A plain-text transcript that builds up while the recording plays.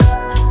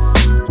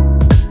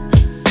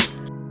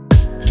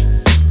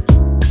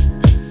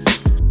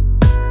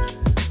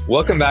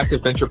Welcome back to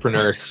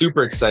Fintrepreneur.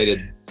 Super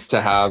excited to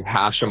have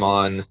Hashem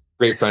on,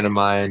 great friend of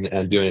mine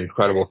and doing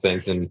incredible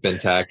things in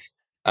fintech.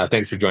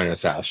 Thanks for joining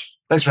us, Hash.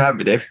 Thanks for having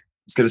me, Dave.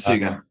 It's good to see you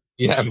again.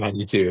 Yeah, man,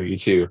 you too. You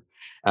too.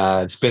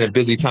 It's been a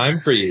busy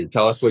time for you.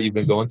 Tell us what you've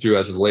been going through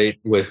as of late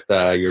with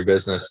your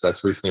business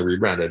that's recently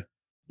rebranded.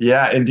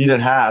 Yeah, indeed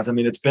it has. I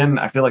mean,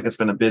 I feel like it's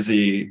been a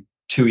busy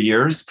 2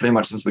 years, pretty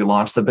much since we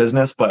launched the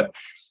business, but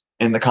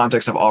in the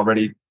context of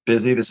already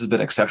busy, this has been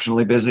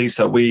exceptionally busy.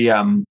 So we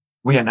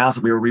announced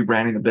that we were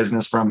rebranding the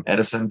business from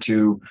Edison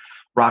to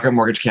Rocket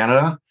Mortgage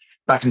Canada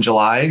back in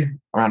July,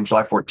 around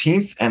July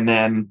 14th. And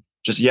then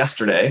just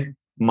yesterday,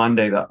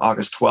 Monday, the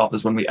August 12th,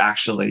 is when we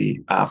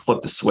actually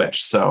flipped the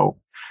switch. So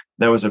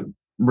that was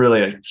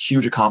really a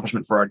huge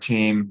accomplishment for our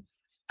team,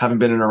 having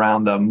been in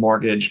around the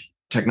mortgage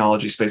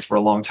technology space for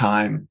a long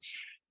time.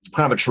 It's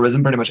kind of a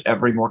truism. Pretty much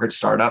every mortgage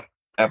startup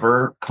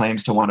ever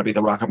claims to want to be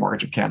the Rocket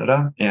Mortgage of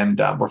Canada.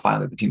 And we're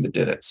finally the team that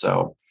did it.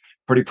 So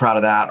pretty proud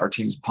of that. Our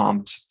team's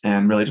pumped,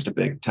 and really just a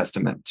big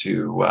testament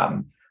to,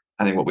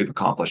 I think, what we've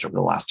accomplished over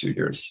the last 2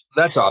 years.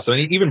 That's awesome.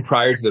 And even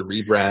prior to the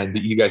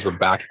rebrand, you guys were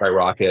backed by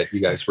Rocket.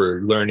 You guys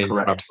were learning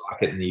Correct. from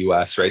Rocket in the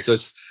US, right? So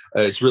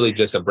it's really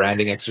just a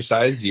branding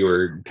exercise. You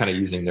were kind of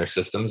using their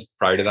systems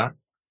prior to that.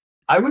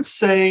 I would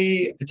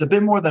say it's a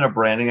bit more than a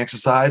branding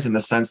exercise in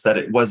the sense that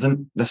it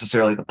wasn't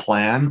necessarily the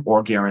plan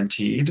or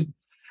guaranteed.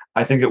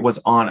 I think it was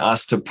on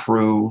us to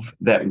prove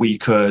that we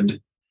could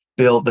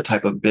build the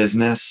type of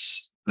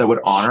business that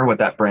would honor what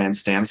that brand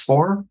stands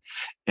for.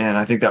 And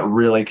I think that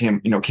really came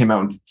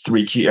out in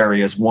three key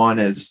areas. One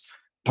is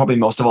probably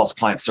most of all is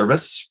client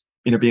service,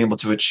 being able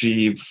to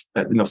achieve,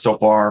 so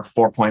far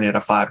 4.8 out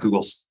of 5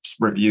 Google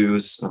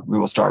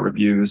star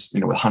reviews,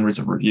 with hundreds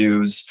of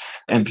reviews.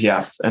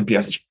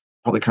 NPS is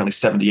probably currently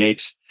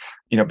 78.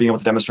 Being able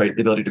to demonstrate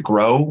the ability to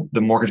grow.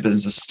 The mortgage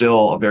business is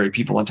still a very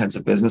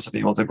people-intensive business. So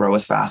being able to grow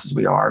as fast as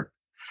we are,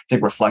 I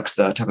think, reflects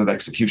the type of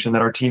execution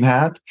that our team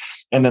had.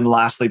 And then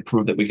lastly,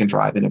 prove that we can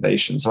drive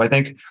innovation. So I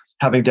think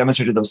having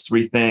demonstrated those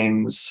three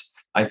things,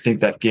 I think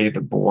that gave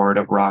the board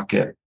of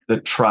Rocket the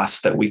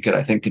trust that we could,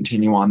 I think,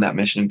 continue on that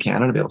mission in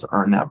Canada to be able to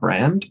earn that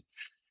brand.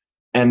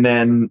 And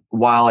then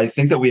while I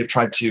think that we have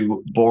tried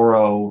to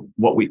borrow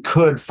what we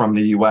could from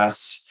the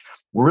US,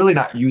 we're really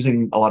not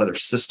using a lot of their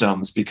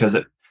systems because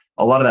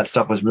a lot of that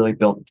stuff was really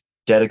built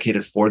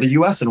dedicated for the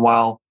US. And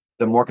while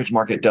the mortgage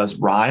market does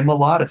rhyme a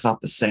lot, it's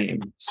not the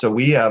same. So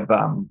we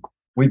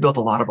built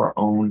a lot of our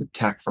own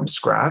tech from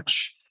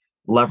scratch,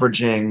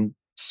 leveraging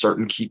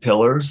certain key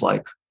pillars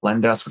like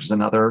Lendesk, which is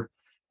another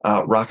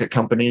Rocket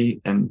company,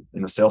 and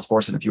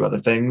Salesforce and a few other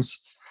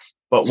things.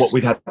 But what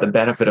we've had the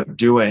benefit of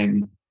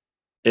doing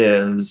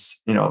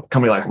is, a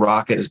company like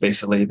Rocket is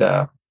basically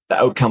the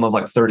outcome of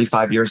like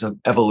 35 years of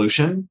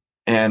evolution.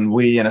 And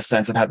we, in a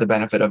sense, have had the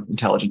benefit of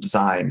intelligent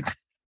design.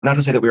 Not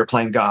to say that we were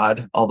playing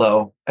God,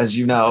 although, as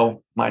you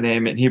know, my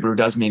name in Hebrew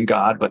does mean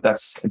God, but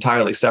that's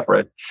entirely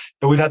separate.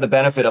 But we've had the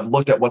benefit of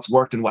looked at what's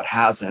worked and what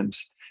hasn't,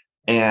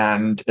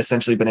 and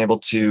essentially been able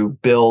to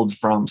build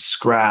from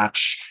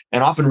scratch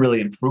and often really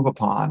improve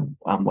upon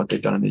what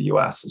they've done in the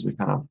US as we've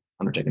kind of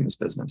undertaken this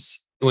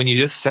business. When you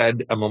just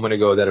said a moment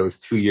ago that it was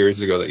 2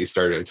 years ago that you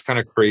started, it's kind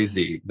of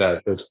crazy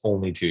that it was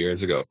only 2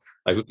 years ago.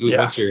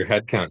 What's your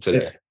head count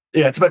today?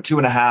 It's about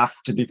 2.5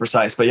 to be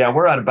precise. But yeah,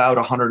 we're at about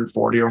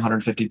 140 or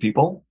 150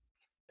 people.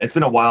 It's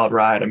been a wild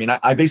ride. I mean,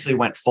 I basically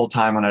went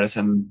full-time on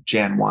Edison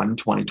Jan 1,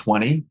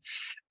 2020.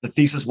 The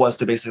thesis was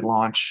to basically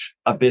launch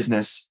a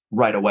business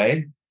right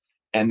away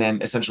and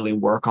then essentially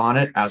work on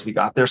it as we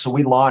got there. So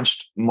we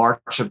launched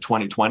March of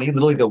 2020,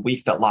 literally the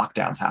week that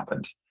lockdowns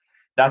happened.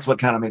 That's what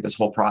kind of made this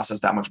whole process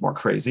that much more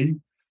crazy.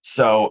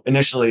 So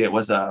initially it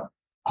was a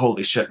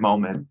holy shit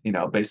moment,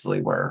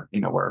 basically where,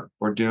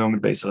 we're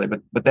doomed basically.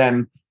 But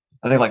then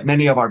I think like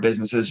many of our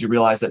businesses, you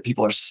realize that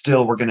people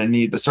we're going to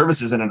need the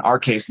services, and in our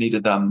case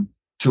needed them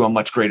to a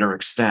much greater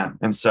extent.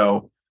 And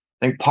so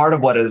I think part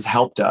of what has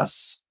helped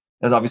us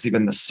has obviously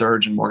been the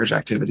surge in mortgage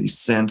activity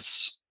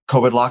since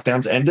COVID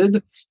lockdowns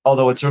ended,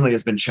 although it certainly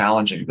has been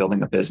challenging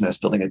building a business,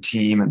 building a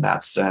team in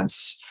that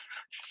sense.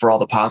 For all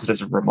the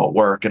positives of remote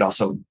work, it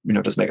also,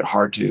 does make it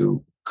hard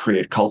to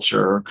create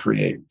culture,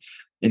 create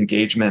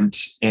engagement.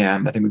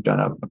 And I think we've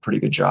done a pretty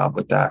good job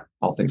with that,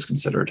 all things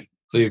considered.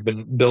 So you've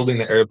been building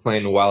the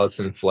airplane while it's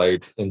in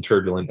flight in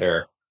turbulent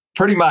air.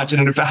 Pretty much.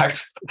 And in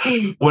fact,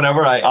 when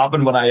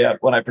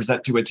I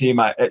present to a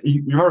team,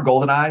 you remember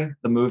GoldenEye,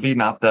 the movie,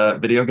 not the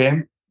video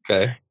game?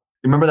 Okay.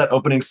 You remember that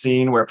opening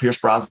scene where Pierce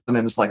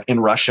Brosnan is like in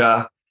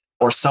Russia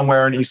or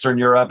somewhere in Eastern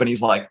Europe, and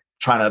he's like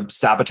trying to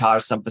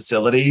sabotage some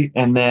facility,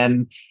 and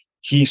then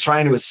he's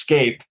trying to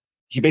escape.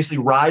 He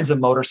basically rides a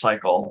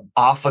motorcycle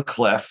off a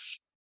cliff,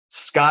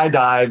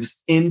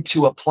 skydives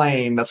into a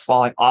plane that's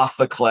falling off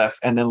the cliff,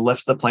 and then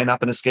lifts the plane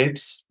up and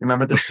escapes.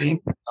 Remember this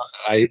scene?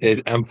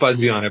 I'm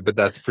fuzzy on it, but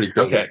that's pretty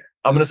crazy. Okay.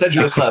 I'm going to send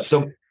you the clip.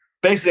 So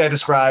basically I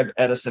described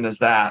Edison as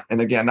that.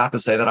 And again, not to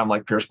say that I'm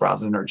like Pierce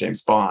Brosnan or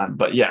James Bond,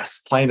 but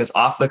yes, plane is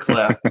off the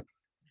cliff.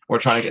 We're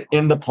trying to get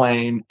in the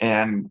plane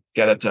and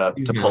get it to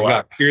pull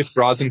up. Pierce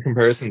Brosnan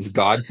comparisons,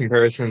 God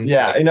comparisons.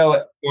 Yeah. I don't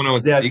know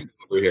what to seek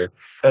over here.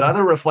 It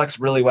either reflects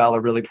really well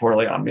or really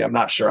poorly on me. I'm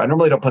not sure. I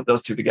normally don't put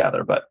those two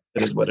together, but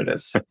it is what it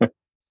is.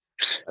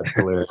 That's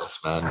hilarious,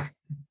 man.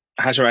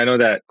 Hashem, I know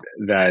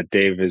that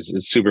Dave is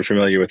super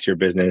familiar with your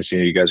business.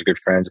 You guys are good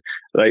friends.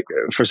 Like,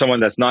 for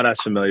someone that's not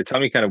as familiar, tell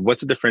me kind of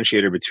what's the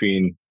differentiator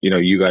between,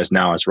 you guys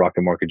now as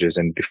Rocket Mortgages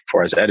and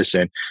before as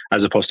Edison,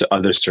 as opposed to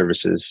other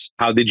services.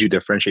 How did you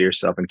differentiate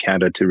yourself in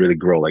Canada to really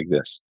grow like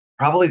this?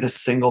 Probably the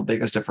single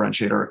biggest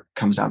differentiator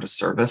comes down to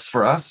service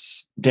for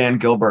us. Dan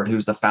Gilbert,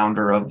 who's the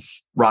founder of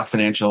Rock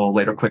Financial,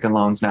 later Quicken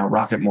Loans, now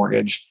Rocket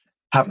Mortgage,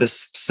 have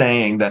this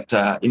saying that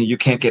you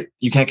can't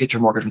get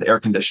your mortgage with air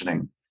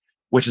conditioning,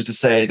 which is to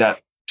say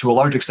that to a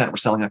large extent, we're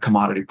selling a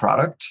commodity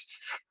product.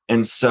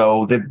 And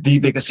so the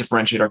biggest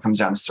differentiator comes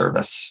down to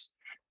service.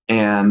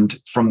 And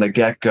from the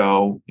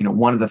get-go,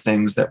 one of the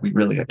things that we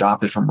really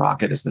adopted from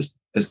Rocket is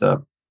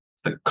the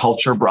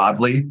culture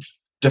broadly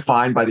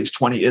defined by these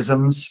 20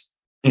 isms,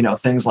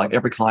 things like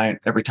every client,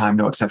 every time,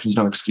 no exceptions,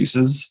 no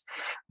excuses.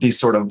 These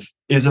sort of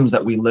isms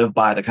that we live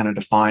by that kind of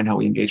define how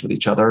we engage with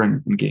each other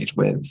and engage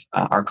with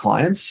our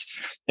clients.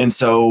 And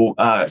so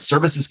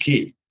service is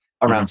key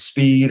around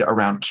speed,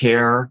 around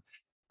care,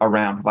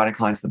 around providing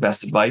clients the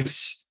best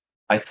advice.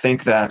 I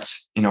think that,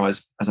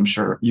 as I'm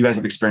sure you guys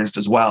have experienced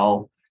as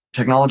well,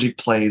 technology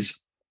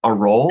plays a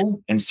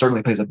role and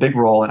certainly plays a big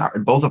role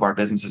in both of our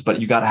businesses,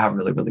 but you got to have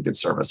really, really good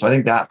service. So I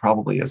think that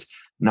probably is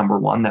number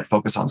one, that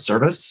focus on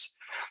service.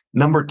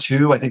 Number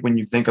two, I think when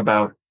you think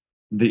about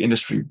the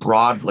industry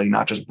broadly,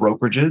 not just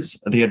brokerages,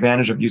 the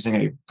advantage of using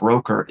a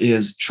broker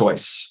is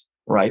choice,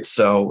 right?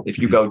 So if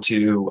you go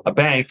to a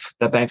bank,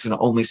 that bank's going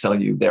to only sell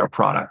you their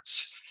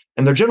products.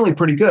 And they're generally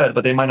pretty good,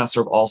 but they might not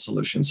serve all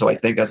solutions. So I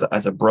think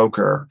as a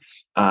broker,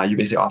 you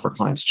basically offer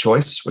clients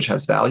choice, which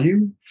has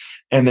value.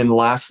 And then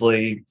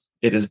lastly,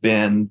 it has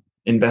been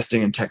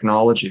investing in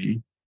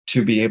technology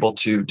to be able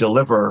to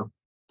deliver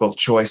both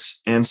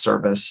choice and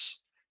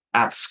service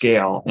at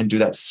scale and do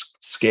that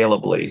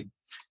scalably.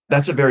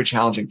 That's a very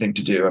challenging thing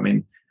to do. I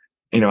mean,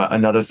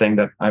 another thing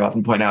that I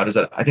often point out is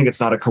that I think it's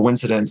not a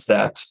coincidence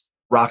that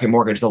Rocket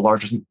Mortgage, the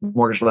largest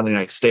mortgage lender in the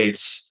United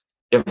States,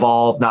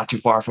 evolved not too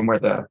far from where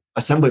the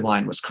assembly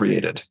line was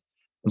created.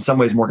 In some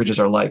ways, mortgages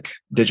are like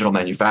digital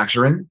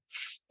manufacturing.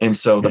 And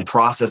so the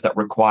process that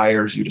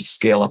requires you to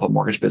scale up a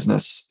mortgage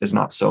business is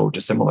not so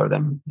dissimilar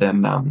than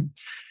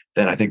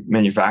I think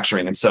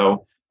manufacturing. And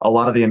so a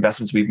lot of the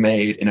investments we've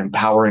made in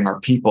empowering our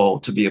people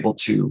to be able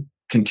to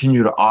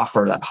continue to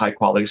offer that high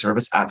quality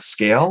service at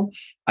scale,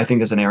 I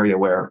think is an area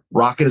where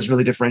Rocket has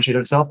really differentiated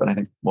itself. And I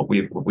think what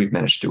we've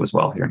managed to do as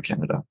well here in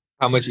Canada.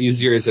 How much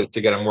easier is it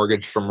to get a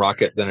mortgage from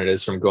Rocket than it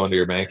is from going to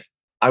your bank?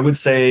 I would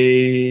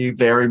say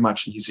very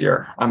much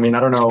easier. I mean, I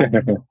don't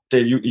know,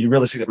 Dave, you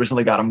really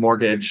recently got a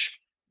mortgage.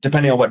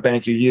 Depending on what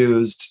bank you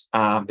used,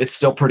 it's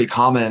still pretty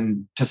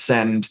common to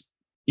send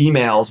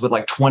emails with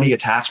like 20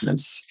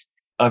 attachments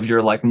of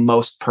your like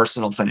most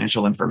personal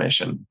financial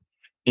information.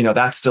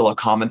 That's still a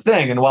common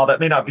thing. And while that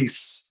may not be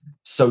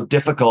so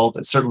difficult,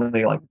 it's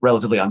certainly like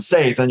relatively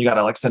unsafe. And you got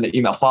to like send an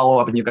email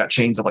follow-up and you've got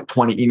chains of like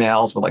 20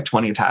 emails with like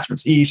 20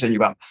 attachments each. And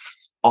you've got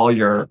all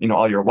your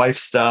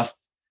wife's stuff.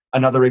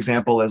 Another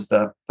example is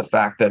the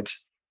fact that,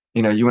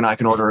 you and I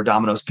can order a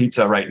Domino's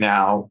pizza right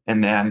now.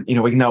 And then,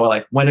 we can know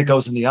like when it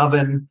goes in the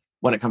oven,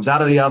 when it comes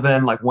out of the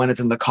oven, like when it's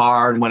in the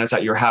car and when it's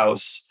at your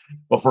house.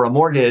 But for a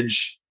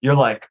mortgage, you're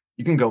like,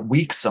 you can go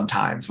weeks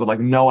sometimes with like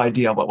no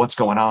idea what's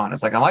going on.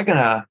 It's like, am I going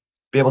to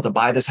be able to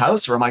buy this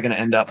house or am I going to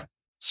end up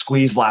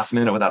squeezed last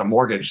minute without a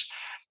mortgage?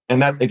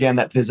 And that, again,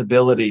 that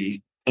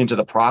visibility into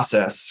the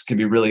process can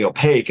be really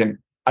opaque. And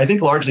I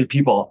think largely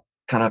people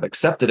kind of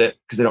accepted it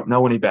because they don't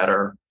know any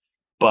better.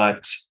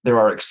 But there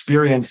are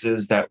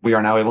experiences that we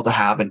are now able to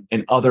have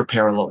in other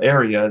parallel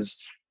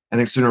areas. I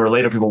think sooner or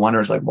later people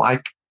wonder is like, why?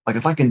 Like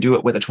if I can do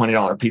it with a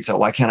 $20 pizza,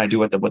 why can't I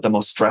do it with the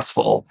most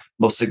stressful,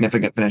 most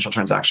significant financial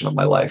transaction of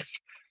my life?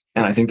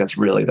 And I think that's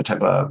really the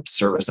type of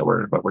service that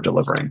we're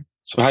delivering.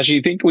 So Hashi,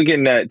 you think we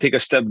can take a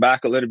step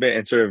back a little bit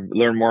and sort of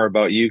learn more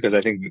about you? Because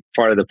I think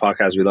part of the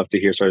podcast, we love to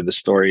hear sort of the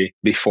story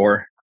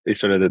before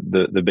sort of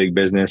the big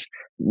business.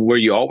 Were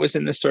you always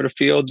in this sort of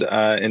field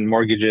in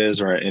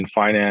mortgages or in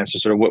finance, or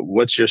sort of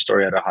what's your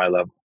story at a high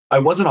level? I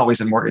wasn't always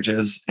in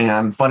mortgages.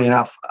 And funny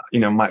enough,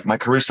 my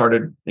career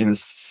started in a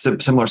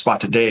similar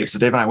spot to Dave. So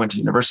Dave and I went to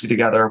university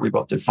together. We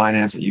both did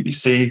finance at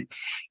UBC.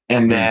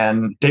 And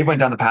then Dave went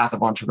down the path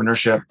of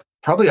entrepreneurship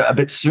probably a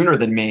bit sooner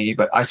than me,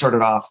 but I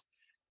started off,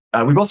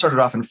 we both started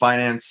off in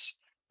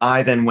finance.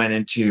 I then went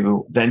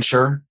into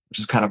venture, which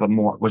is kind of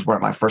was where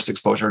my first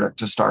exposure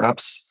to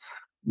startups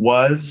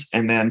was,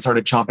 and then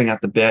started chomping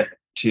at the bit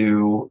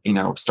to,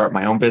 start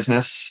my own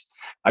business.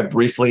 I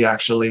briefly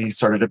actually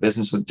started a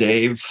business with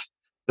Dave.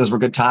 Those were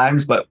good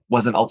times, but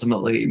wasn't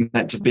ultimately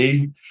meant to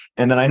be.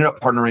 And then I ended up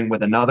partnering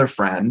with another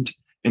friend,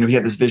 and he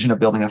had this vision of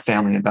building a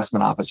family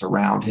investment office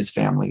around his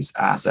family's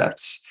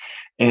assets.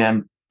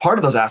 And part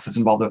of those assets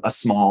involved a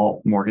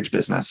small mortgage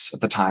business. At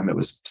the time, it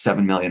was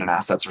 $7 million in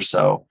assets or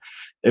so.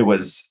 It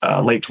was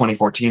late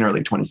 2014,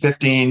 early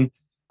 2015,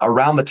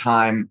 around the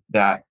time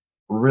that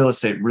real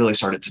estate really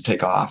started to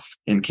take off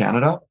in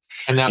Canada.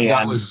 And that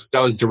And was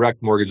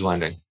direct mortgage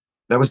lending.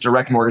 that was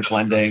direct mortgage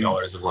lending.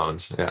 Dollars of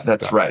loans. Yeah.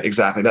 That's right.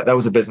 Exactly. That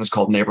was a business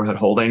called Neighborhood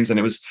Holdings. And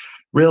it was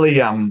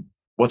really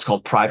what's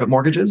called private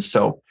mortgages.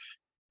 So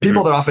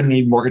people that often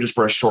need mortgages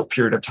for a short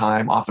period of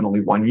time, often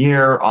only 1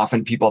 year,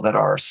 often people that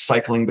are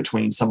cycling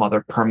between some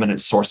other permanent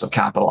source of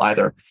capital,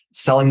 either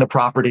selling the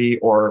property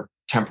or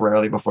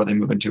temporarily before they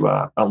move into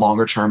a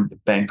longer term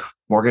bank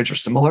mortgage or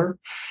similar.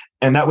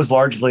 And that was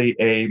largely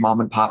a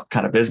mom and pop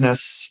kind of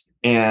business.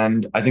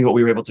 And I think what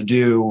we were able to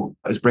do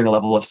is bring a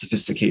level of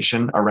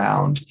sophistication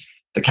around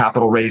the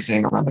capital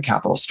raising, around the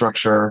capital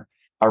structure,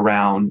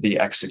 around the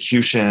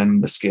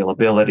execution, the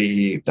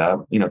scalability,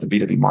 the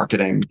B2B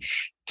marketing.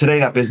 Today,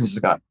 that business has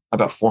got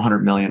about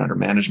 400 million under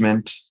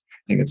management. I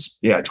think it's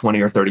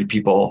 20 or 30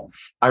 people.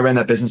 I ran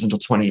that business until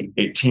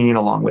 2018,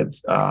 along with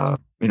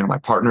my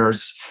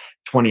partners.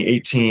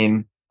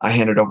 2018, I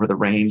handed over the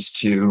reins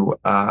to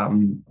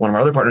one of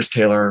our other partners,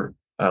 Taylor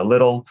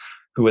Little,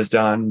 who has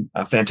done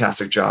a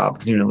fantastic job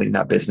continuing to lead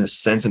that business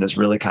since and has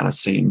really kind of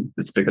seen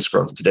its biggest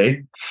growth to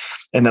date.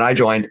 And then I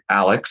joined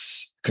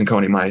Alex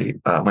Conconi,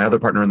 my other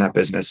partner in that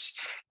business,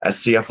 as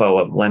CFO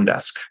of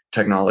Lendesk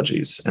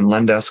Technologies. And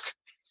Lendesk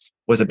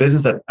was a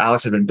business that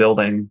Alex had been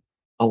building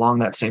along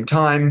that same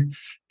time.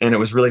 And it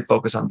was really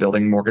focused on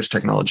building mortgage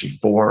technology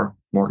for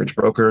mortgage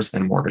brokers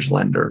and mortgage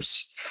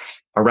lenders.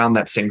 Around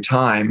that same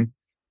time,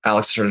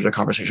 Alex started a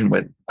conversation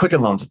with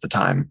Quicken Loans at the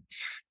time.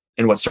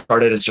 And what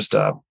started as just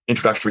an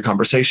introductory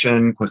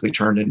conversation quickly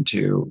turned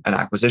into an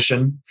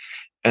acquisition.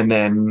 And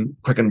then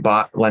Quicken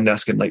bought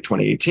Lendesk in late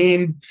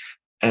 2018.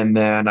 And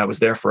then I was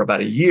there for about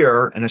a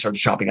year and I started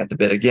shopping at the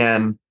bit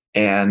again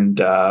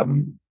and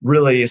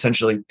really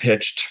essentially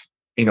pitched,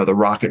 the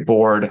Rocket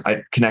board.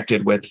 I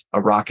connected with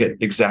a Rocket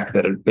exec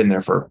that had been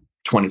there for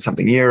 20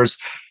 something years.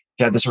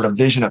 He had this sort of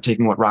vision of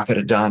taking what Rocket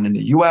had done in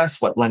the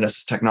US, what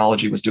Lendesk's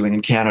technology was doing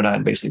in Canada,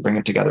 and basically bring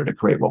it together to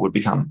create what would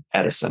become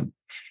Edison.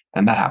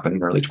 And that happened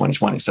in early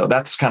 2020. So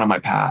that's kind of my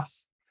path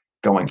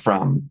going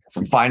from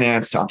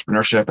finance to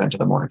entrepreneurship and to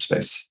the mortgage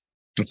space.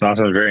 That's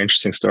awesome. A very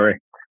interesting story.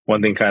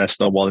 One thing kind of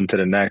snowballed into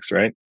the next,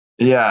 right?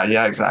 Yeah,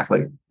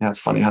 exactly. Yeah, it's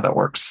funny how that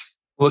works.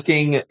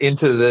 Looking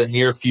into the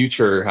near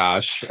future,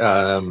 Hash,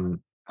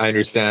 I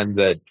understand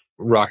that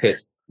Rocket,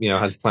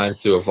 has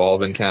plans to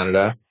evolve in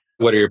Canada.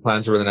 What are your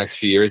plans over the next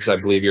few years? I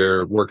believe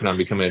you're working on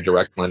becoming a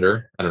direct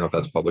lender. I don't know if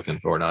that's public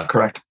info or not.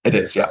 Correct. It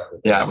is. Yeah.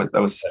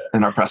 That was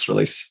in our press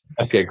release.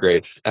 Okay,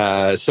 great.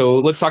 So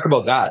let's talk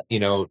about that.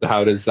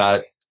 How does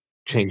that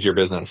change your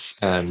business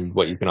and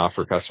what you can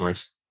offer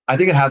customers? I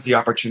think it has the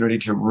opportunity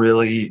to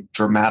really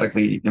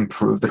dramatically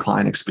improve the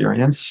client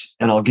experience.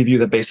 And I'll give you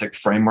the basic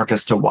framework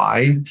as to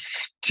why.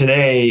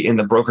 Today in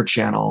the broker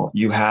channel,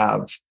 you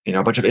have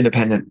a bunch of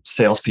independent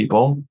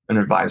salespeople and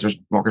advisors,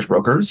 mortgage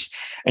brokers,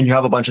 and you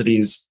have a bunch of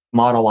these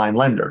monoline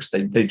lenders.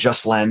 They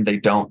just lend, they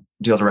don't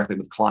deal directly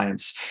with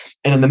clients.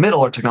 And in the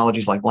middle are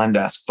technologies like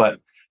Lendesk, but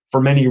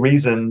for many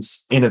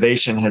reasons,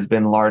 innovation has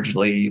been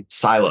largely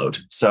siloed.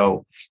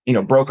 So,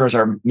 brokers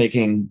are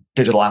making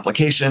digital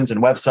applications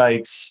and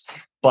websites,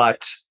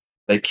 but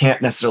they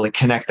can't necessarily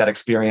connect that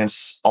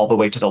experience all the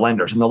way to the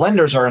lenders. And the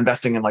lenders are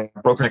investing in like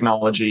broker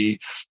technology,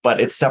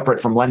 but it's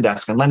separate from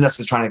Lendesk. And Lendesk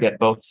is trying to get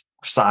both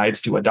sides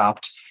to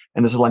adopt.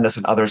 And this is Lendesk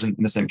and others in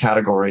the same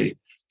category,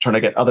 trying to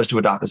get others to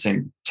adopt the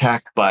same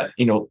tech, but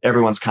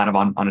everyone's kind of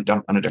on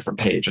a different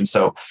page. And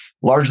so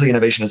largely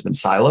innovation has been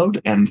siloed.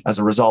 And as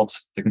a result,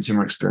 the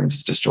consumer experience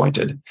is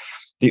disjointed.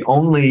 The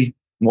only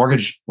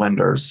mortgage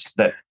lenders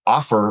that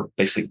offer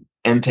basically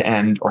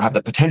end-to-end or have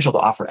the potential to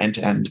offer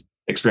end-to-end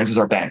experiences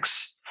are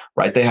banks,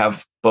 right? They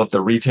have both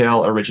the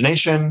retail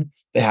origination,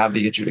 they have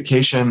the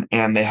adjudication,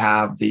 and they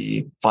have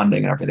the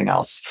funding and everything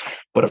else.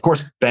 But of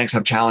course, banks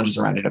have challenges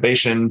around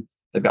innovation.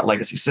 They've got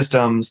legacy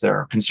systems,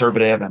 they're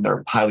conservative, and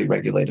they're highly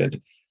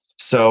regulated.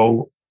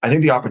 So I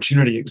think the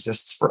opportunity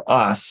exists for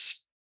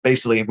us.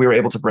 Basically, if we were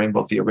able to bring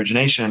both the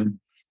origination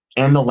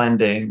and the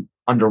lending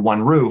under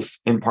one roof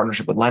in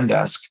partnership with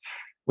Lendesk,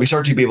 we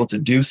start to be able to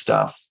do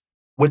stuff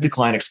with the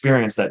client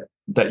experience that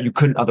you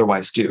couldn't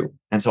otherwise do.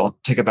 And so I'll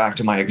take it back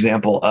to my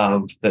example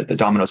of the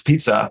Domino's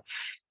pizza.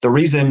 The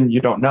reason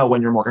you don't know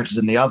when your mortgage is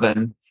in the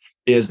oven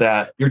is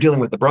that you're dealing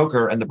with the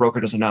broker and the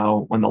broker doesn't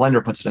know when the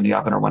lender puts it in the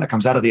oven or when it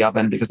comes out of the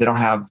oven because they don't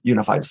have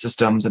unified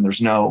systems and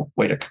there's no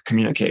way to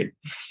communicate.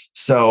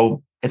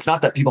 So it's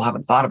not that people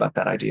haven't thought about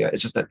that idea.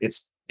 It's just that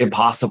it's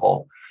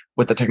impossible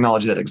with the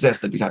technology that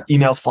exists. That you'd have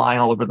emails flying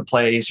all over the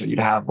place or you'd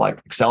have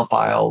like Excel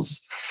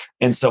files.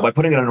 And so by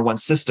putting it under one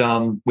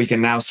system, we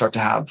can now start to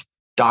have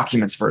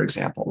documents, for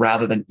example,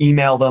 rather than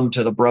email them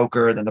to the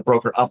broker, then the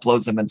broker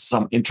uploads them into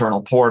some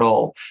internal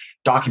portal.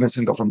 Documents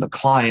can go from the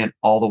client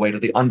all the way to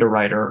the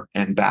underwriter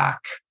and back.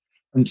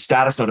 And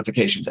status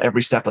notifications,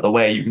 every step of the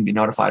way, you can be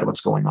notified of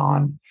what's going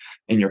on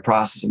in your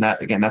process. And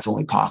that, again, that's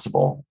only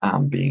possible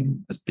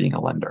being a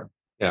lender.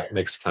 Yeah, it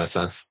makes a ton of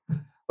sense.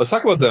 Let's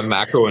talk about the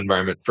macro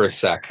environment for a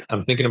sec.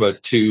 I'm thinking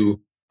about two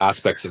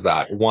aspects of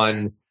that.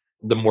 One,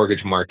 the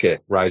mortgage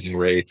market, rising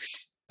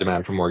rates,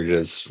 demand for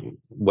mortgages,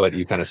 what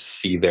you kind of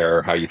see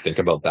there, how you think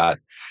about that.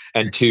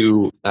 And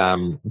two,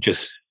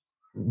 just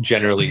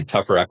generally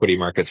tougher equity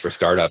markets for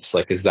startups.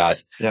 Like, is that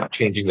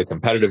changing the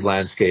competitive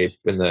landscape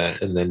in the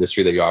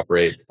industry that you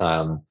operate?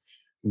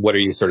 What are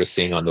you sort of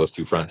seeing on those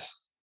two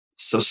fronts?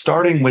 So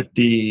starting with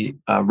the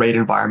rate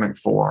environment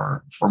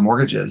for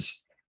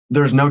mortgages,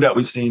 there's no doubt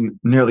we've seen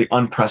nearly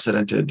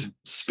unprecedented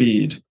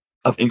speed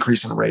of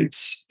increase in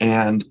rates,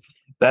 and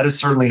that is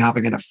certainly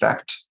having an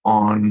effect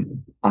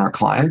on our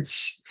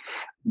clients.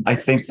 I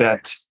think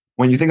that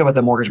when you think about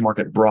the mortgage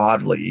market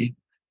broadly,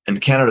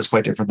 and Canada is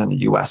quite different than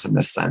the US in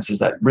this sense, is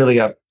that really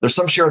there's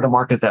some share of the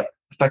market that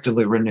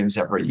effectively renews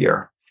every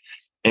year.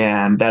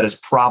 And that is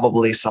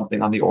probably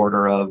something on the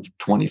order of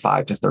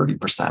 25 to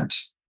 30%.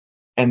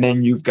 And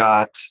then you've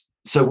got,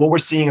 so what we're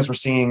seeing,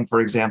 for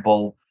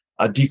example,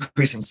 a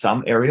decrease in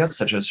some areas,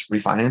 such as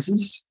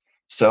refinances.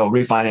 So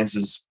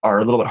refinances are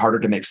a little bit harder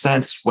to make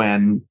sense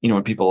when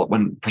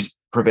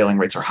prevailing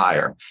rates are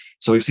higher.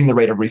 So we've seen the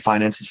rate of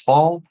refinances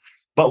fall,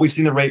 but we've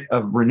seen the rate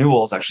of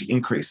renewals actually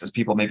increase as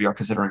people maybe are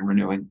considering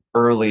renewing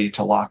early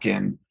to lock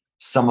in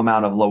some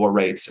amount of lower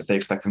rates if they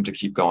expect them to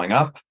keep going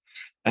up,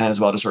 and as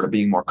well as sort of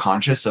being more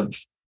conscious of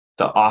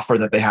the offer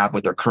that they have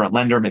with their current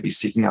lender, maybe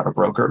seeking out a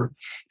broker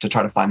to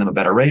try to find them a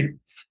better rate.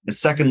 And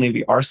secondly,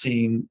 we are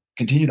seeing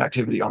continued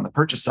activity on the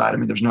purchase side. I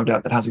mean, there's no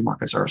doubt that housing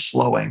markets are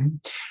slowing,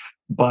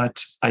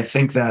 but I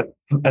think that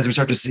as we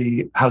start to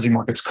see housing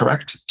markets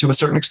correct to a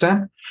certain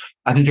extent,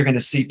 I think you're going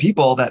to see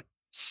people that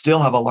still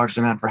have a large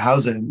demand for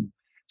housing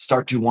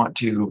start to want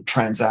to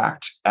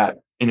transact at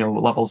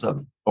levels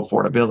of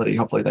affordability.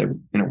 Hopefully, they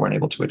weren't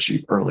able to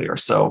achieve earlier.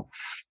 So,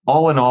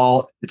 all in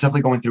all, it's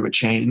definitely going through a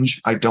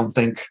change. I don't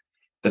think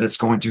that it's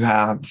going to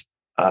have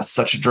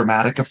such a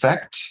dramatic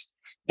effect.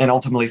 And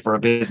ultimately, for a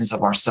business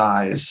of our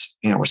size,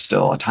 we're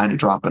still a tiny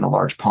drop in a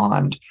large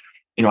pond.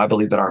 I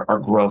believe that our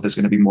growth is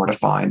going to be more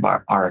defined by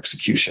our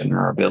execution and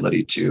our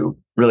ability to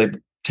really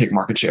take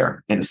market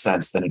share in a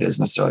sense than it is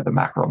necessarily the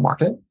macro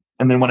market.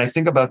 And then when I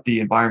think about the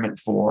environment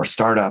for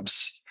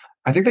startups,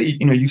 I think that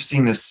you've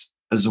seen this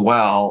as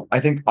well. I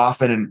think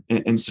often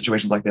in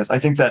situations like this, I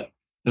think that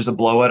there's a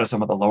blowout of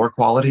some of the lower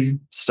quality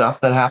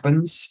stuff that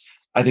happens.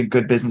 I think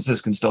good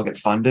businesses can still get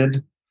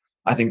funded.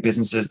 I think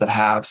businesses that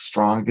have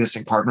strong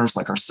existing partners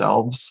like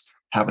ourselves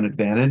have an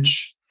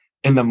advantage.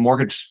 In the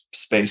mortgage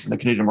space, in the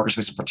Canadian mortgage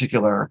space in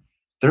particular,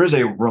 there is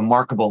a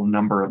remarkable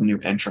number of new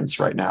entrants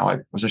right now. I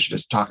was actually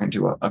just talking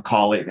to a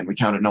colleague, and we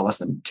counted no less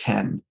than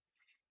 10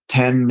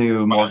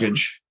 new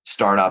mortgage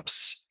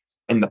startups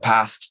in the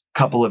past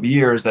couple of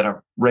years that have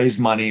raised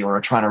money or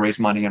are trying to raise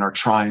money and are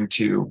trying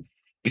to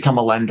become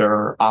a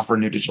lender, offer a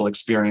new digital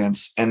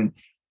experience. And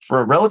for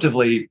a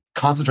relatively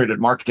concentrated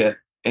market,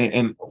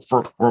 and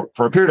for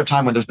a period of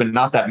time when there's been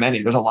not that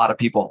many, there's a lot of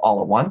people all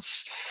at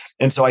once.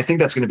 And so I think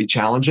that's going to be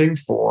challenging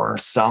for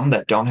some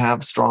that don't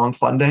have strong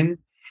funding,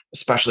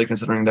 especially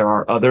considering there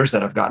are others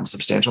that have gotten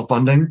substantial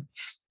funding.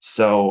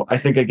 So I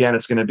think, again,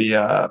 it's going to be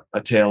a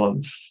tale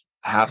of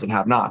haves and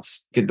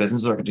have-nots. Good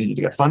businesses are continuing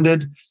to get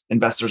funded.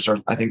 Investors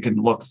can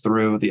look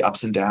through the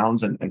ups and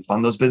downs and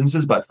fund those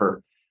businesses. But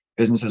for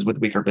businesses with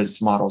weaker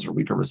business models or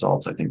weaker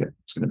results, I think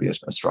it's going to be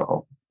a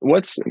struggle.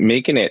 What's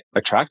making it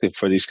attractive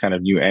for these kind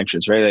of new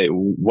entrants, right? Like,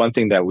 one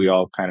thing that we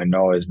all kind of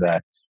know is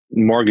that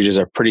mortgages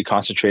are pretty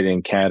concentrated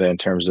in Canada in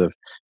terms of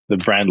the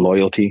brand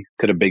loyalty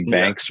to the big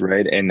banks,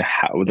 right? And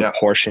how the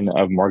portion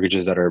of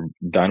mortgages that are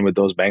done with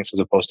those banks as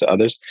opposed to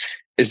others.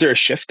 Is there a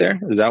shift there?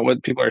 Is that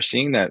what people are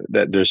seeing, that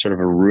there's sort of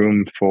a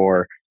room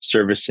for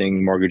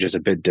servicing mortgages a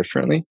bit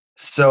differently?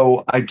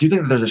 So I do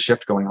think that there's a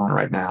shift going on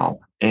right now.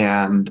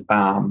 And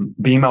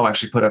BMO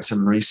actually put up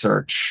some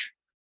research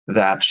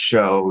that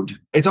showed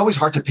it's always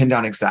hard to pin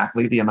down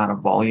exactly the amount of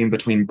volume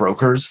between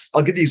brokers.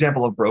 I'll give the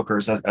example of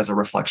brokers as a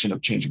reflection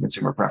of changing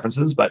consumer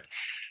preferences. But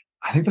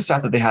I think the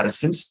stat that they had is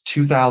since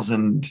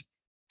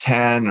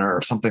 2010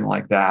 or something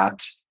like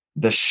that,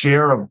 the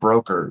share of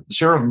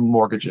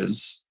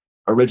mortgages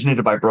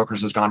originated by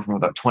brokers has gone from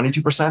about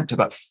 22% to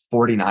about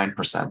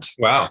 49%.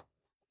 Wow.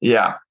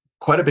 Yeah,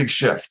 quite a big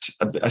shift.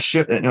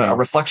 A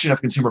reflection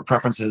of consumer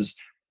preferences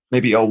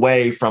maybe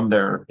away from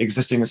their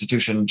existing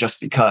institution just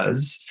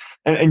because.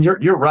 And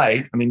you're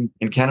right. I mean,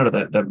 in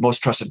Canada, the most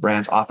trusted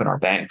brands often are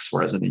banks,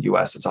 whereas in the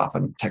US, it's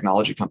often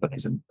technology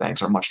companies, and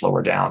banks are much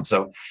lower down.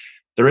 So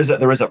there is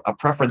a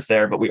preference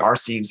there, but we are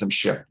seeing some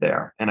shift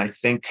there. And I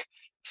think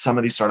some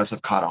of these startups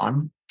have caught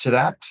on to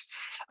that.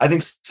 I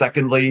think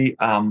secondly,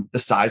 the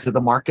size of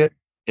the market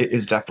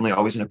is definitely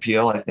always an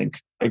appeal. I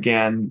think,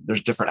 again,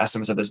 there's different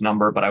estimates of this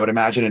number, but I would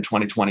imagine in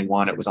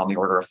 2021, it was on the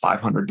order of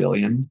 500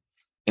 billion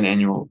in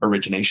annual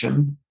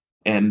origination.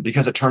 And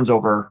because it turns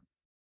over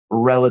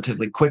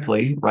relatively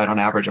quickly, right, on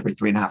average every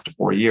 3.5 to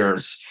 4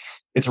 years,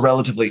 it's a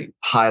relatively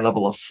high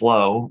level of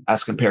flow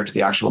as compared to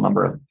the actual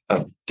number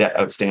of debt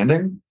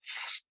outstanding.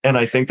 And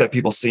I think that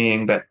people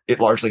seeing that it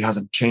largely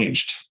hasn't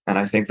changed. And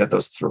I think that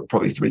those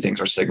probably three things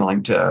are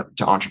signaling to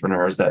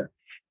entrepreneurs that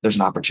there's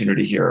an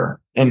opportunity here.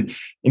 And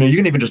you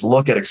can even just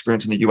look at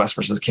experience in the US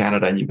versus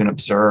Canada, and you can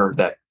observe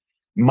that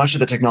much of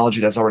the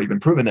technology that's already been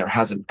proven there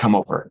hasn't come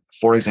over.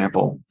 For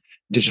example,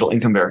 digital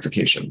income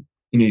verification.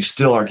 You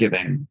still are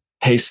giving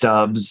pay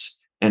stubs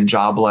and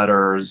job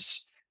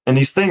letters And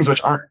these things,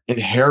 which aren't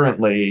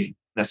inherently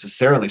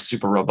necessarily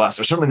super robust,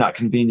 are certainly not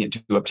convenient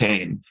to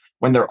obtain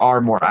when there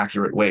are more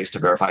accurate ways to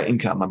verify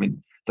income. I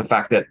mean, the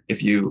fact that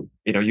if use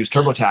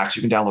TurboTax,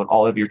 you can download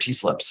all of your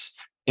T-slips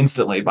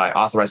instantly by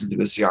authorizing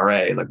through the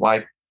CRA. Like,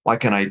 why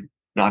can I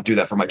not do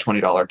that for my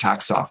 $20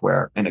 tax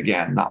software? And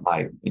again, not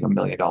my $1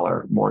 million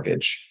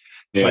mortgage.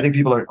 So I think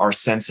people are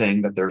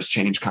sensing that there's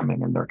change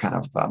coming, and they're kind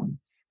of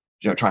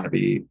trying to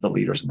be the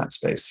leaders in that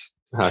space.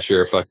 Hash,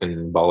 you're a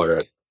fucking baller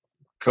at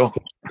Cool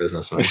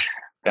business, man.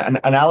 Yeah, and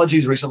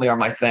analogies recently are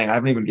my thing. I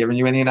haven't even given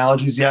you any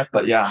analogies yet,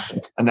 but yeah,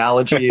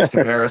 analogies,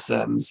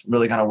 comparisons,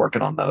 really kind of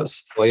working on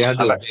those. Well, you had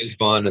the James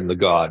Bond and the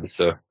God,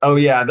 so. Oh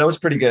yeah, that was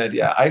pretty good.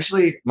 Yeah,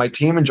 my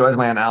team enjoys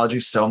my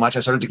analogies so much.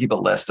 I started to keep a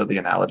list of the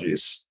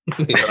analogies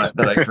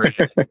that I create.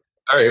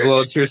 All right, well,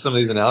 let's hear some of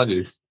these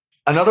analogies.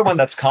 Another one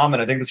that's common,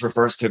 I think this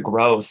refers to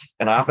growth,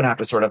 and I often have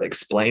to sort of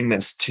explain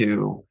this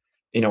to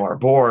our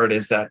board,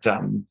 is that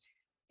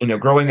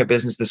growing a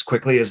business this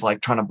quickly is like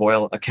trying to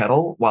boil a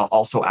kettle while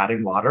also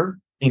adding water.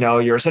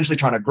 You're essentially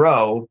trying to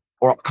grow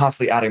or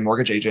constantly adding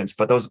mortgage agents,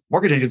 but those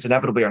mortgage agents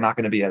inevitably are not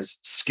going to be as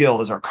skilled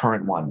as our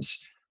current ones.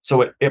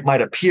 So it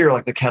might appear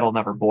like the kettle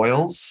never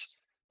boils,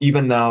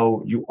 even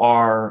though you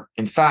are,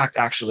 in fact,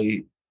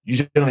 actually,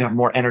 you generally have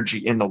more energy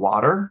in the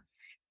water,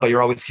 but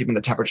you're always keeping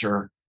the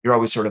temperature, you're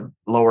always sort of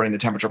lowering the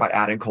temperature by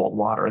adding cold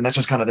water. And that's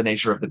just kind of the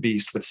nature of the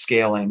beast with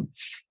scaling.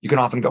 You can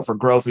often go for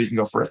growth or you can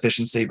go for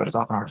efficiency, but it's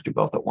often hard to do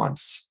both at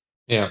once.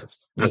 Yeah,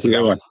 that's a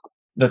good one.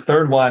 The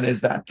third one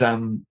is that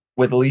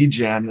with lead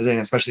gen, and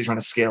especially trying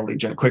to scale lead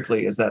gen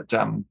quickly, is that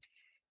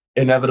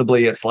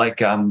inevitably it's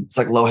like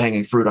low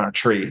hanging fruit on a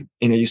tree.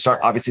 You start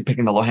obviously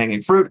picking the low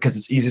hanging fruit because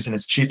it's easiest and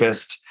it's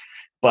cheapest,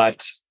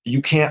 but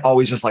you can't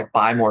always just like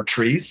buy more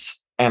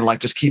trees and like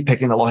just keep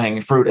picking the low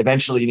hanging fruit.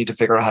 Eventually, you need to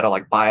figure out how to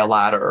like buy a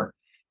ladder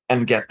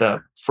and get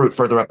the fruit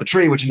further up the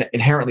tree, which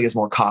inherently is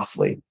more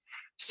costly.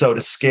 So to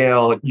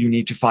scale, you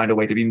need to find a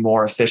way to be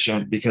more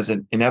efficient, because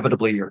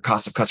inevitably your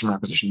cost of customer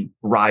acquisition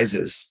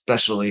rises,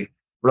 especially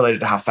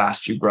related to how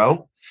fast you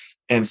grow.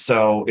 And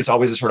so it's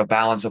always a sort of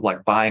balance of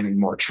like buying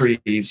more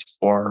trees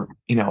or,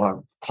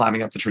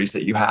 climbing up the trees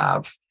that you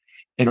have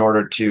in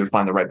order to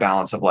find the right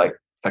balance of like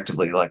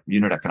effectively like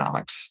unit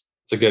economics.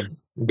 It's a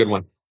good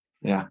one.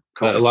 Yeah.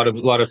 Cool. A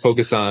lot of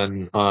focus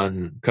on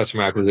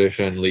customer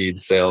acquisition,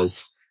 leads,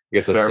 sales. I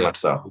guess that's very much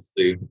so.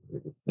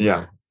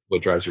 Yeah.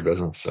 What drives your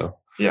business. So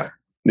yeah.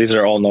 These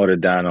are all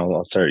noted down.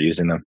 I'll start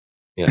using them.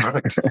 Yeah.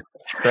 Perfect.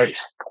 Great.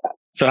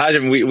 So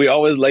Hashem, we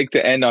always like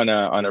to end on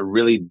a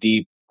really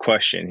deep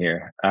question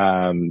here.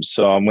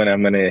 So I'm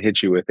gonna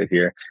hit you with it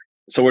here.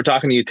 So we're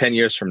talking to you 10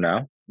 years from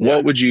now. Yeah.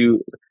 What would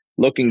you,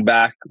 looking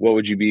back, what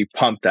would you be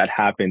pumped that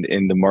happened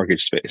in the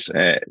mortgage space,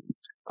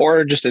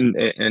 or just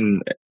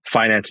in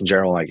finance in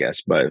general, I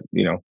guess? But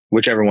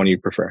whichever one you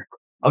prefer.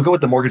 I'll go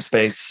with the mortgage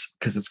space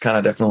because it's kind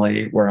of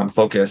definitely where I'm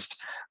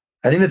focused.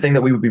 I think the thing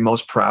that we would be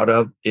most proud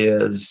of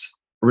is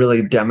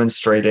really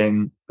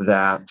demonstrating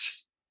that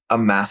a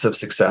massive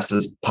success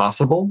is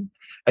possible.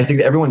 I think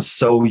that everyone's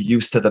so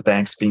used to the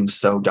banks being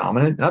so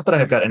dominant. Not that I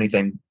have got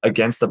anything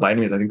against the by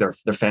any means. I think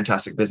they're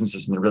fantastic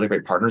businesses and they're really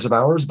great partners of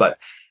ours, but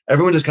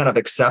everyone just kind of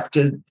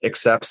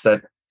accepts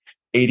that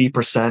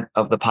 80%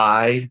 of the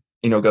pie,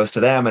 goes to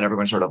them, and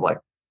everyone sort of like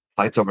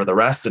fights over the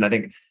rest. And I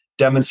think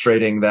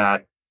demonstrating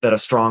that a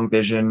strong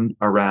vision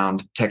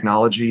around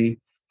technology,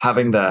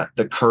 having the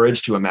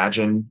courage to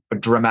imagine a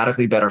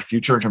dramatically better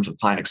future in terms of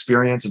client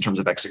experience, in terms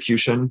of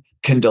execution,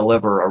 can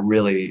deliver a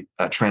really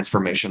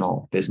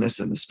transformational business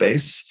in the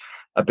space,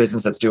 a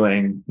business that's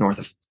doing north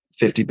of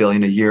 50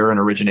 billion a year in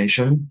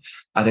origination.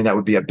 I think that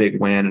would be a big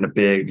win and a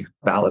big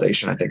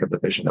validation, I think, of the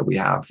vision that we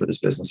have for this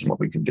business and what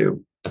we can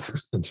do.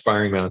 That's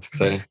inspiring, man. It's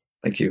exciting.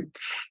 Thank you.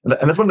 And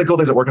that's one of the cool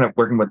things that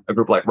working with a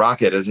group like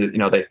Rocket is,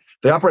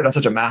 they operate on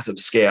such a massive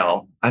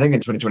scale. I think in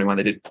 2021,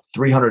 they did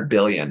 300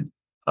 billion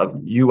of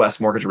US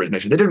mortgage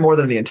origination. They did more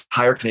than the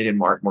entire Canadian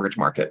mortgage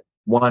market,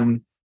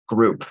 one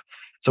group.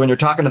 So when you're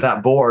talking to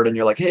that board and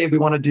you're like, hey, we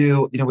want to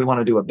do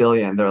 $1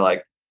 billion, they're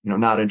like,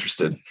 not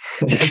interested.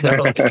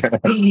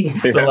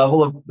 The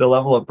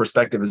level of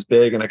perspective is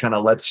big, and it kind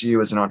of lets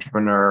you as an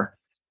entrepreneur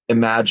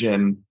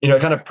imagine,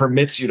 it kind of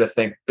permits you to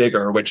think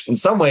bigger, which in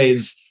some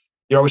ways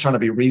you're always trying to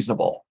be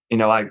reasonable.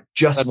 I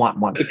just want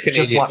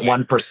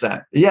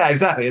 1%. Yeah,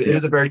 exactly. It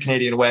is a very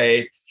Canadian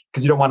way,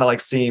 because you don't want to like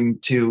seem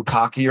too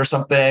cocky or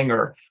something,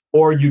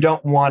 or you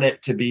don't want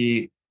it to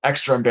be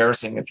extra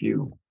embarrassing if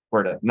you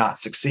were to not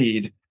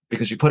succeed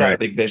because you put out a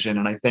big vision.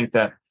 And I think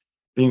that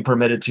being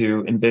permitted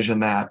to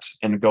envision that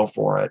and go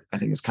for it, I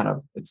think is kind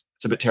of, it's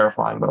a bit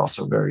terrifying, but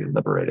also very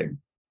liberating.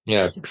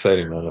 Yeah, it's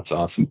exciting, man. That's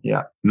awesome.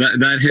 Yeah.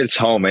 That hits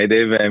home,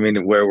 Dave? I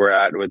mean, where we're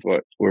at with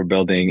what we're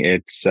building,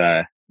 it's,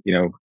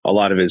 a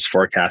lot of it is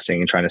forecasting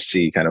and trying to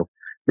see kind of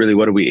really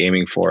what are we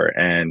aiming for,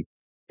 and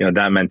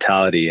that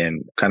mentality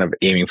and kind of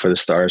aiming for the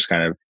stars,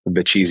 kind of a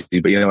bit cheesy,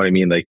 but you know what I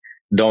mean? Like,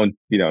 don't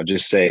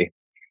just say,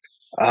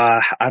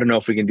 I don't know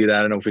if we can do that,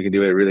 I don't know if we can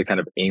do it. Really kind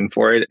of aim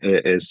for it.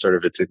 It is sort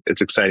of,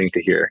 it's exciting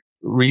to hear.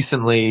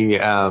 Recently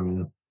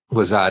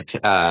was at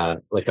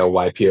like a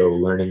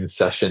YPO learning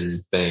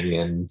session thing,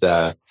 and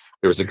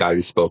there was a guy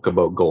who spoke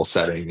about goal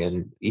setting,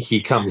 and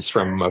he comes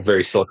from a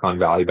very Silicon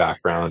Valley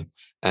background,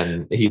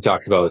 and he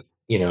talked about,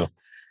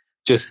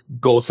 just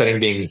goal setting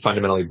being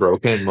fundamentally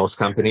broken in most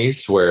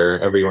companies,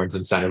 where everyone's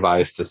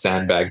incentivized to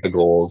sandbag the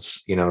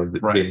goals,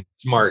 being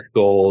smart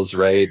goals,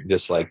 right?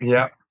 Just like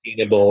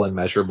attainable and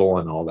measurable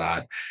and all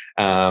that.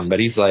 But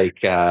he's like,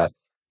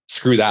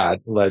 screw that.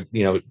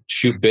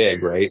 Shoot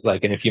big, right?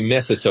 Like, and if you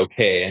miss, it's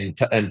okay.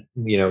 And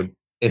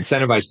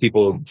incentivize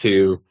people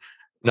to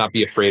not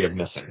be afraid of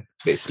missing,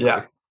 basically.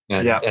 Yeah.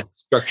 And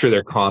structure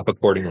their comp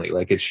accordingly.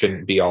 Like, it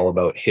shouldn't be all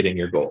about hitting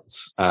your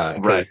goals.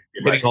 Right.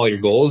 You're hitting all your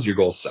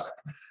goals suck.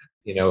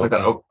 It's like that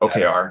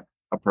OKR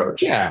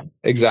approach. Yeah,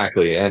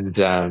 exactly. And,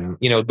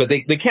 but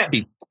they can't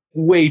be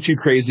way too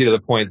crazy to the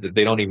point that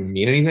they don't even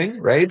mean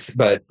anything. Right.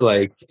 But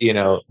like,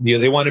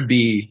 they want to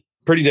be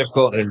pretty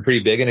difficult and pretty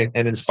big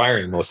and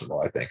inspiring most of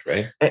all, I think.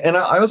 Right. And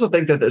I also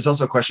think that there's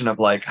also a question of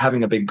like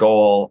having a big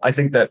goal. I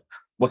think that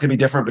what can be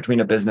different between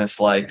a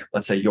business like,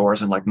 let's say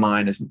yours and like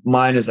mine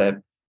is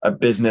a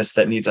business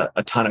that needs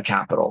a ton of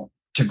capital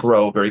to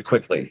grow very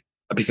quickly,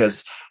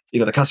 because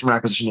the customer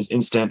acquisition is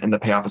instant and the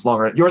payoff is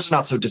longer. Yours is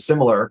not so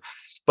dissimilar,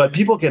 but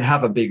people can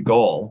have a big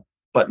goal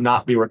but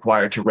not be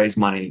required to raise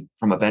money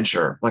from a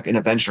venture. Like in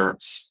a venture,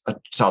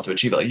 style to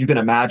achieve it. Like you can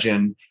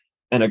imagine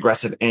an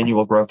aggressive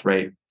annual growth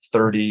rate,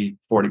 30,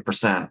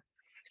 40%,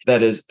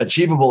 that is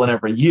achievable in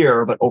every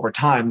year, but over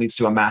time leads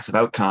to a massive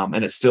outcome.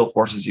 And it still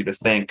forces you to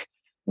think,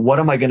 what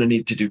am I going to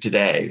need to do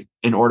today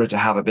in order to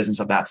have a business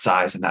of that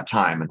size and that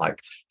time? And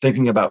like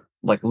thinking about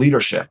like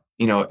leadership,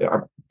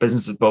 our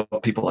business is both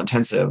people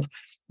intensive.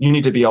 You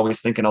need to be always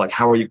thinking of like,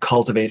 how are you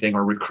cultivating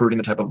or recruiting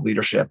the type of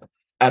leadership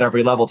at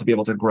every level to be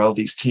able to grow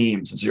these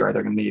teams? And so you're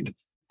either going to need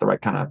the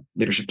right kind of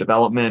leadership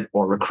development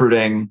or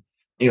recruiting,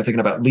 thinking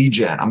about lead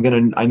gen.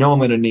 I know I'm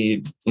going to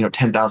need,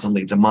 10,000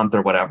 leads a month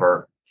or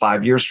whatever,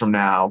 5 years from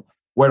now.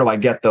 Where do I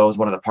get those?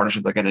 What are the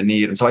partnerships I'm going to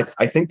need? And so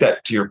I think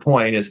that, to your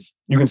point, is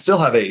you can still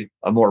have a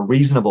more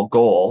reasonable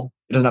goal.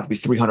 It doesn't have to be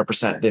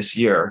 300% this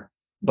year,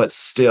 but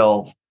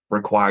still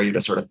require you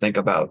to sort of think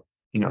about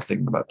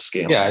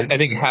scaling. Yeah, I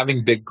think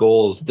having big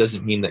goals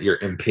doesn't mean that you're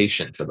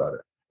impatient about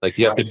it. Like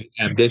you have to be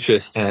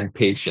ambitious and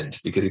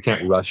patient, because you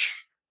can't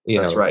rush,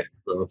 That's right.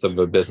 growth of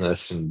a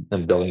business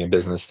and building a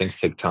business. Things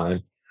take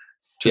time.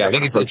 I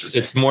think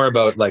it's more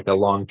about like a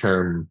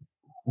long-term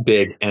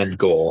big end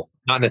goal,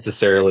 not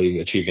necessarily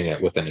achieving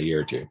it within a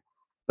year or two.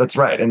 That's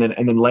right. And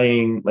then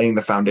laying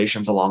the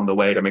foundations along the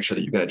way to make sure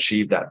that you can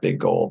achieve that big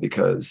goal.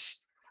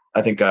 Because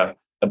I think a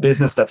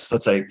business that's,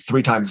 let's say,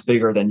 3 times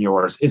bigger than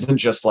yours isn't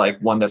just like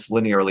one that's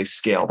linearly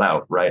scaled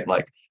out, right?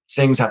 Like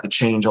things have to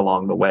change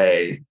along the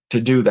way to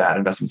do that.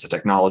 Investments in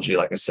technology,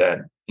 like I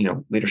said,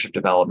 leadership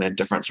development,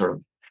 different sort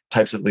of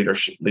types of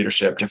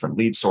leadership, different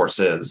lead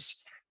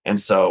sources. And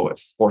so it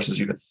forces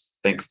you to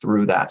think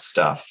through that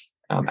stuff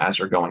as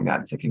you're going that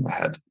and thinking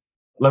ahead.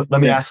 Let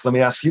me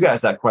ask you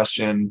guys that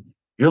question.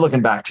 You're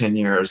looking back 10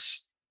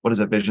 years. What is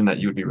a vision that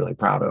you would be really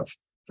proud of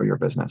for your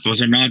business?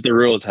 Those are not the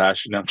rules,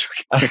 Hash. No, I'm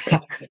joking.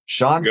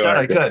 Sean said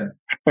I could.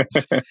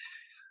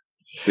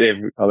 Dave,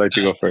 I'll let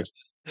you go first.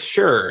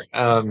 Sure.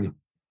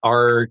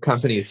 Our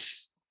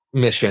company's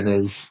mission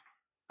is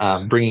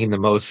bringing the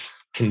most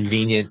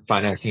convenient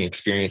financing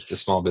experience to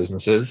small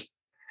businesses.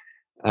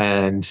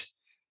 And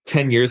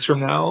 10 years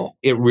from now,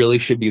 it really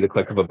should be the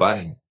click of a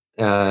button.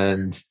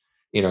 And,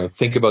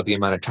 think about the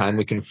amount of time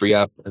we can free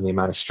up and the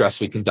amount of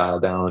stress we can dial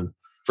down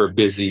for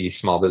busy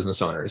small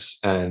business owners,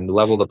 and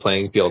level the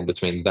playing field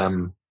between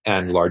them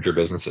and larger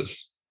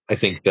businesses. I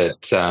think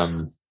that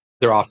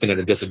they're often at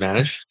a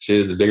disadvantage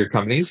to the bigger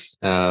companies,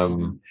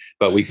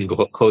 but we can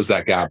close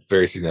that gap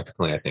very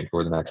significantly, I think,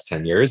 over the next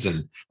 10 years.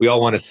 And we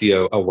all want to see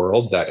a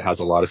world that has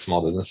a lot of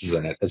small businesses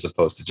in it, as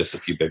opposed to just a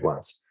few big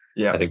ones.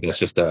 Yeah, I think that's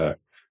just a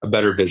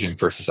better vision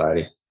for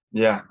society.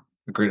 Yeah,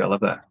 agreed. I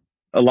love that.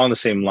 Along the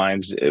same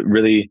lines, it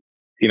really,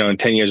 in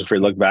 10 years, if we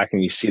look back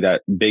and you see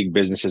that big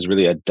businesses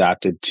really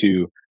adapted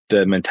to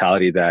the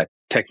mentality that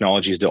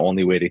technology is the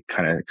only way to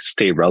kind of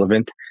stay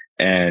relevant,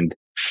 and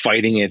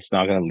fighting it's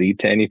not going to lead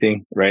to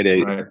anything, right?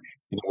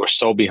 We're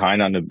so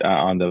behind on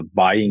the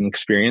buying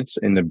experience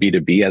in the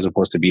B2B as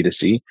opposed to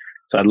B2C.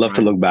 So I'd love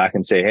to look back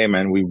and say, hey,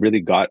 man, we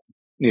really got,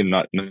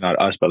 not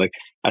us, but like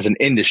as an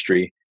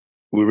industry,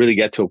 we really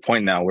get to a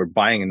point now where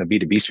buying in the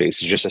B2B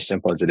space is just as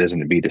simple as it is in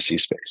the B2C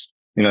space.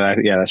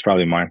 That's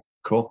probably mine.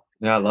 Cool.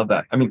 Yeah, I love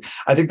that. I mean,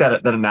 I think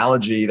that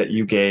analogy that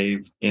you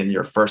gave in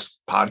your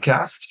first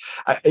podcast,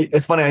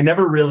 it's funny. I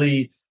never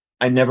really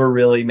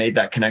made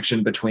that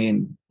connection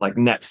between like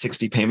net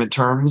 60 payment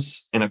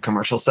terms in a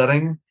commercial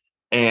setting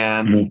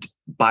and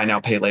buy now,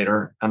 pay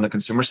later on the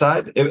consumer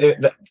side.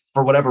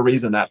 For whatever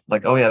reason, that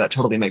like, oh yeah, that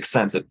totally makes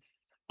sense.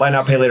 Buy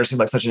now, pay later seems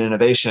like such an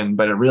innovation,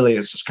 but it really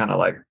is just kind of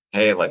like,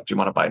 hey, like, do you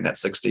want to buy net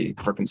 60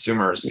 for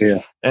consumers?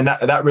 Yeah. And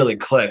that really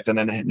clicked. And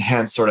then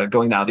hence sort of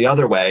going now the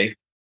other way,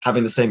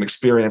 having the same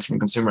experience from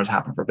consumers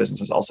happen for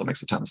businesses also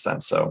makes a ton of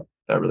sense. So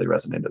that really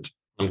resonated.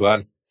 I'm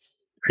glad.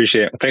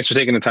 Appreciate it. Thanks for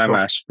taking the time, Cool.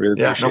 Ash. Really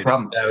Yeah, appreciate no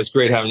problem. Yeah, it was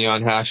great having you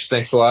on, Hash.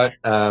 Thanks a lot.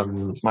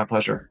 It's my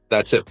pleasure.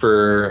 That's it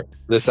for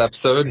this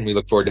episode, and we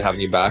look forward to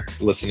having you back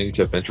listening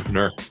to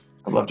Entrepreneur.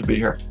 I'd love to be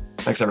here.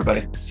 Thanks,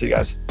 everybody. See you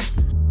guys.